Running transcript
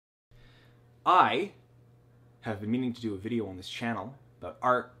I have been meaning to do a video on this channel about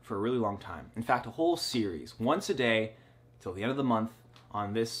art for a really long time. In fact, a whole series, once a day, till the end of the month,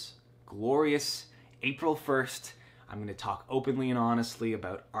 on this glorious April 1st, I'm going to talk openly and honestly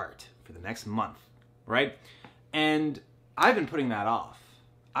about art for the next month, right? And I've been putting that off.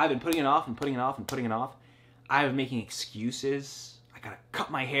 I've been putting it off and putting it off and putting it off. I've been making excuses. I gotta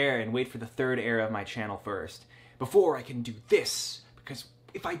cut my hair and wait for the third era of my channel first before I can do this. Because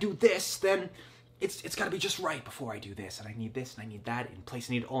if I do this, then it's gotta be just right before I do this. And I need this and I need that in place.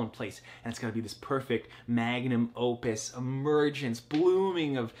 I need it all in place. And it's gotta be this perfect magnum opus emergence,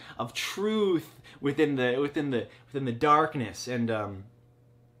 blooming of truth within the darkness. And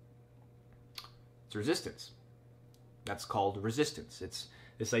it's resistance. That's called resistance. It's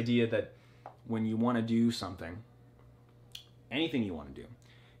this idea that when you want to do something, anything you want to do,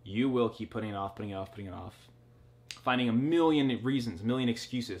 you will keep putting it off, putting it off, putting it off, finding a million reasons, a million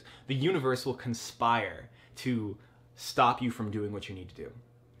excuses. The universe will conspire to stop you from doing what you need to do.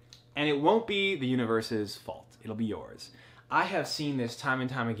 And it won't be the universe's fault. It'll be yours. I have seen this time and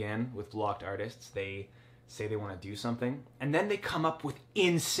time again with blocked artists. They say they want to do something, and then they come up with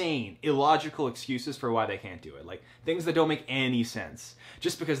insane, illogical excuses for why they can't do it. Like, things that don't make any sense,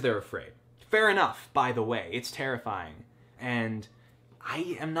 just because they're afraid. Fair enough, by the way. It's terrifying. And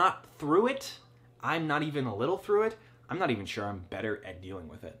I am not through it. I'm not even a little through it. I'm not even sure I'm better at dealing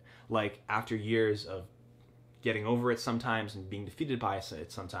with it. Like, after years of getting over it sometimes and being defeated by it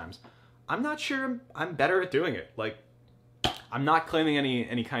sometimes, I'm not sure I'm better at doing it. Like, I'm not claiming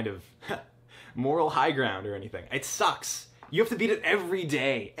any kind of moral high ground or anything. It sucks. You have to beat it every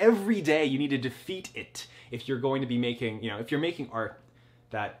day. Every day you need to defeat it if you're going to be making, if you're making art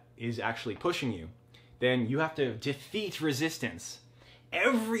that is actually pushing you, then you have to defeat resistance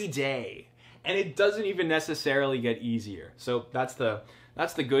every day. And it doesn't even necessarily get easier. So that's the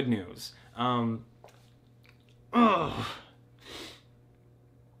good news. The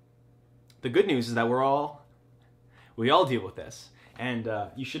good news is that we all deal with this. And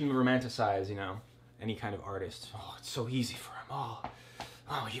you shouldn't romanticize, any kind of artist. Oh, it's so easy for him.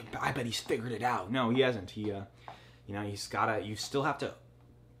 I bet he's figured it out. No, he hasn't. You still have to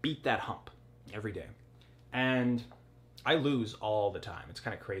beat that hump every day. And I lose all the time. It's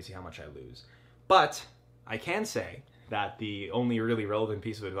kind of crazy how much I lose. But I can say that the only really relevant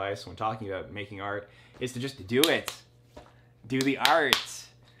piece of advice when talking about making art is to just do it. Do the art.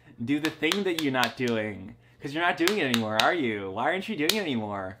 Do the thing that you're not doing. Because you're not doing it anymore, are you? Why aren't you doing it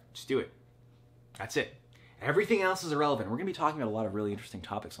anymore? Just do it. That's it. Everything else is irrelevant. We're going to be talking about a lot of really interesting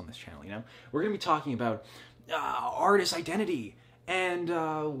topics on this channel, We're going to be talking about artist identity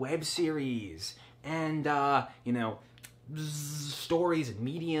and web series and, stories and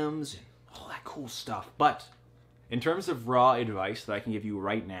mediums and all that cool stuff. But in terms of raw advice that I can give you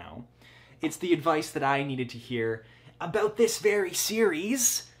right now, it's the advice that I needed to hear about this very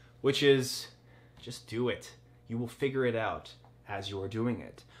series, which is just do it. You will figure it out as you are doing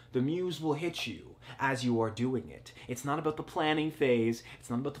it. The muse will hit you as you are doing it. It's not about the planning phase.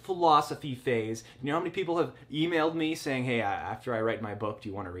 It's not about the philosophy phase. You know how many people have emailed me saying, hey, after I write my book, do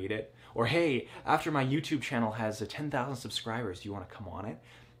you want to read it? Or, hey, after my YouTube channel has 10,000 subscribers, do you want to come on it?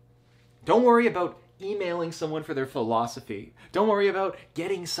 Don't worry about emailing someone for their philosophy. Don't worry about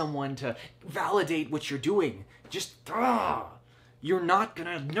getting someone to validate what you're doing. Just, you're not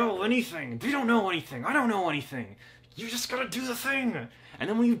gonna know anything. They don't know anything. I don't know anything. You just gotta do the thing. And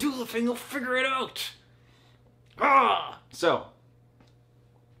then when you do the thing, you'll figure it out. So,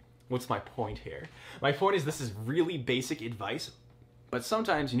 what's my point here? My point is this is really basic advice, but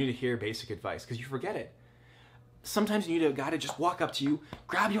sometimes you need to hear basic advice because you forget it. Sometimes you need a guy to just walk up to you,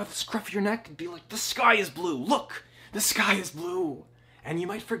 grab you at the scruff of your neck, and be like, the sky is blue. Look, the sky is blue. And you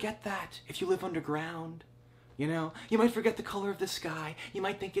might forget that if you live underground. You might forget the color of the sky. You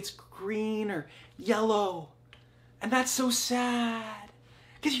might think it's green or yellow. And that's so sad.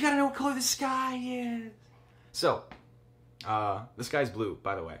 Because you gotta know what color the sky is. So, the sky's blue,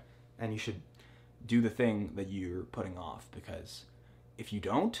 by the way. And you should do the thing that you're putting off. Because if you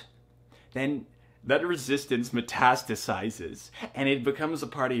don't, then that resistance metastasizes. And it becomes a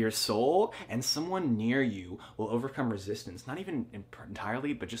part of your soul. And someone near you will overcome resistance. Not even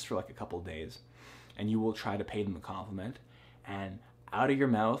entirely, but just for like a couple days. And you will try to pay them a compliment, and out of your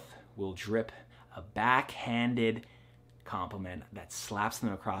mouth will drip a backhanded compliment that slaps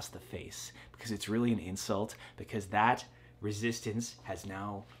them across the face, because it's really an insult, because that resistance has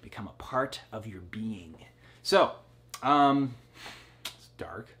now become a part of your being. So, it's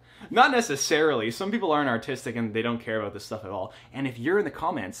dark. Not necessarily. Some people aren't artistic and they don't care about this stuff at all. And if you're in the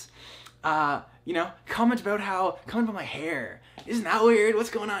comments, comment about my hair. Isn't that weird? What's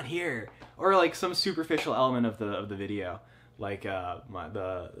going on here? or like some superficial element of the video. Like good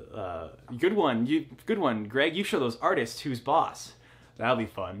one, Greg. You show those artists who's boss. That'll be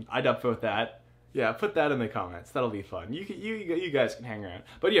fun. I'd upvote that. Yeah, put that in the comments. That'll be fun. You guys can hang around.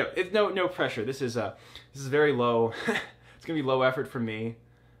 But yeah, it's no pressure. This is very low. It's gonna be low effort for me,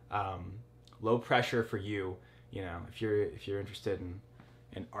 low pressure for you. You know, if you're interested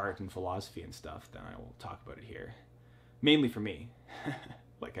in art and philosophy and stuff, then I will talk about it here. Mainly for me.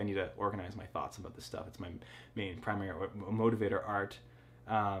 Like, I need to organize my thoughts about this stuff. It's my main primary motivator, art.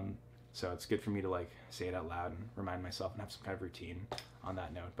 So it's good for me to like say it out loud and remind myself and have some kind of routine on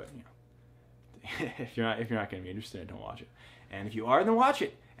that note. But you know, if you're not going to be interested, don't watch it. And if you are, then watch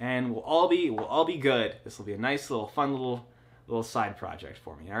it. And we'll all be good. This will be a nice little fun little side project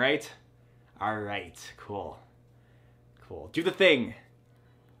for me. All right. Cool. Do the thing.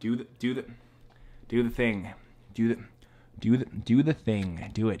 Do the thing. Do the thing. Do the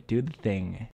thing.